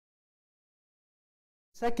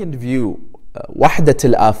Second view, Wahdat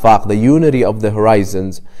al-Afaq, the unity of the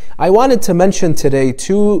horizons. I wanted to mention today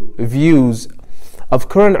two views of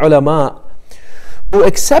current ulama who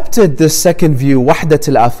accepted this second view, Wahdat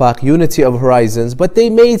al-Afaq, unity of horizons, but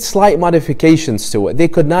they made slight modifications to it. They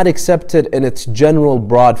could not accept it in its general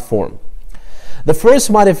broad form. The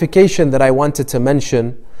first modification that I wanted to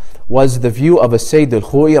mention was the view of Sayed Al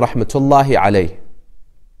Khoie rahmatullahi alayh.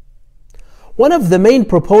 One of the main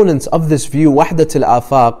proponents of this view, Wahdat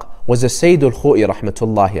al-Afaq, was Sayed Al Khoie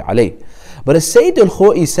rahmatullahi alayh. But Sayed Al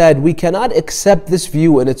Khoie said we cannot accept this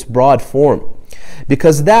view in its broad form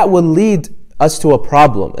because that will lead us to a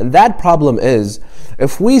problem. And that problem is,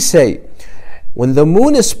 if we say when the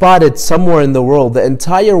moon is spotted somewhere in the world, the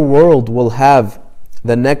entire world will have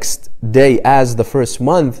the next day as the first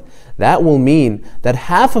month, that will mean that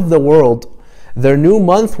half of the world, their new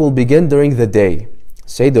month will begin during the day.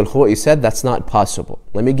 Sayed Al Khoie said that's not possible.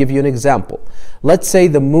 Let me give you an example. Let's say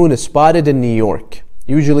the moon is spotted in New York.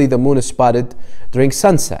 Usually the moon is spotted during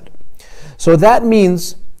sunset. So that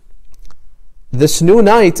means this new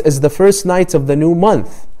night is the first night of the new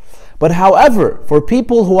month. But however, for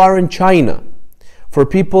people who are in China, for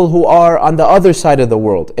people who are on the other side of the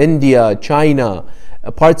world, India, China,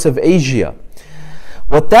 parts of Asia,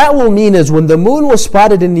 what that will mean is when the moon was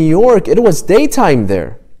spotted in New York, it was daytime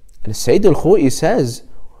there. And Sayed Al Khoie says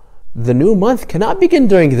the new month cannot begin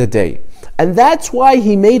during the day. And that's why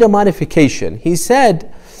he made a modification. He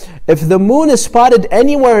said, if the moon is spotted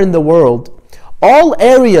anywhere in the world, all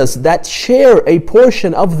areas that share a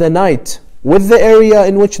portion of the night with the area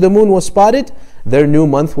in which the moon was spotted, their new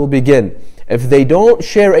month will begin. If they don't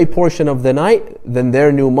share a portion of the night, then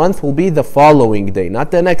their new month will be the following day,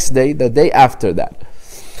 not the next day, the day after that.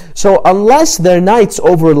 So unless their nights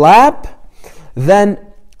overlap, then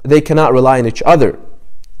they cannot rely on each other.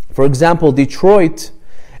 For example, Detroit,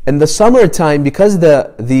 in the summertime, because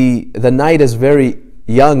the night is very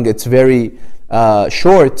young, it's very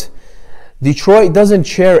short, Detroit doesn't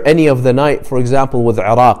share any of the night, for example, with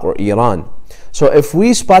Iraq or Iran. So if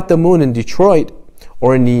we spot the moon in Detroit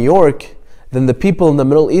or in New York, then the people in the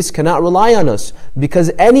Middle East cannot rely on us, because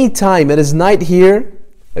any time it is night here,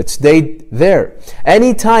 it's day there.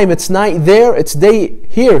 Anytime it's night there, it's day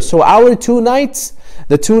here. So our two nights,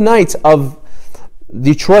 the two nights of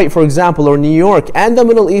Detroit, for example, or New York and the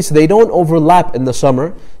Middle East, they don't overlap in the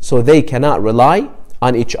summer, so they cannot rely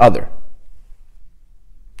on each other.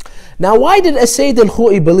 Now, why did Sayed Al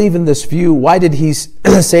Khoie believe in this view? Why did he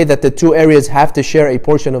say that the two areas have to share a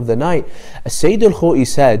portion of the night? Sayed Al Khoie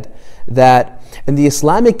said that in the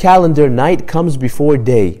Islamic calendar, night comes before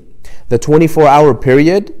day. The 24-hour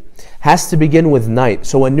period has to begin with night.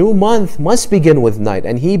 So a new month must begin with night.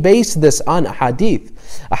 And he based this on a hadith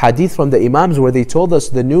from the Imams where they told us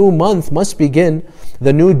the new month must begin,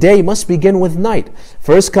 the new day must begin with night.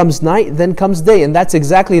 First comes night, then comes day. And that's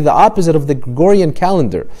exactly the opposite of the Gregorian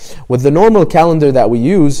calendar. With the normal calendar that we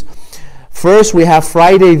use, first we have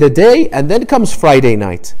Friday the day, and then comes Friday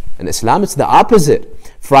night. In Islam, it's the opposite.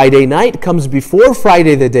 Friday night comes before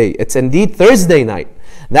Friday the day. It's indeed Thursday night.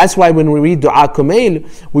 That's why when we read Dua Kumail,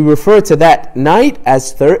 we refer to that night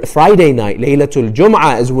as Friday night. Laylatul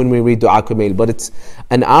Jum'ah is when we read Dua Kumail. But it's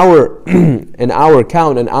in our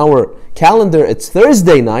count, in our calendar, it's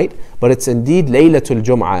Thursday night. But it's indeed Laylatul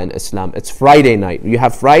Jum'ah in Islam. It's Friday night. You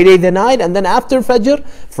have Friday the night, and then after Fajr,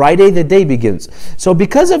 Friday the day begins. So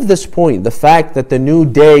because of this point, the fact that the new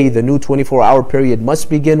day, the new 24-hour period must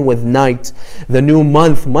begin with night, the new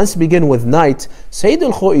month must begin with night, Sayed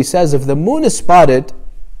Al Khoie says if the moon is spotted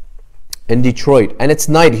in Detroit and it's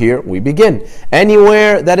night here, we begin.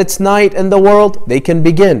 Anywhere that it's night in the world, they can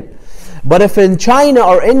begin. But if in China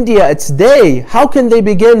or India it's day, how can they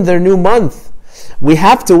begin their new month? We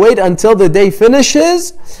have to wait until the day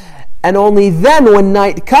finishes, and only then when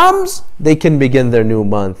night comes, they can begin their new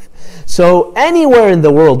month. So anywhere in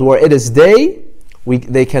the world where it is day,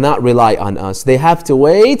 they cannot rely on us. They have to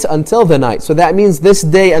wait until the night. So that means this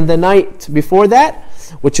day and the night before that,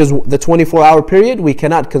 which is the 24-hour period, we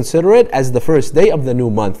cannot consider it as the first day of the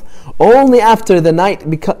new month. Only after the night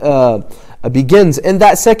begins in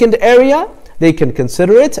that second area, they can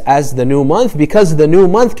consider it as the new month, because the new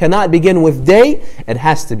month cannot begin with day, it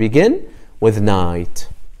has to begin with night.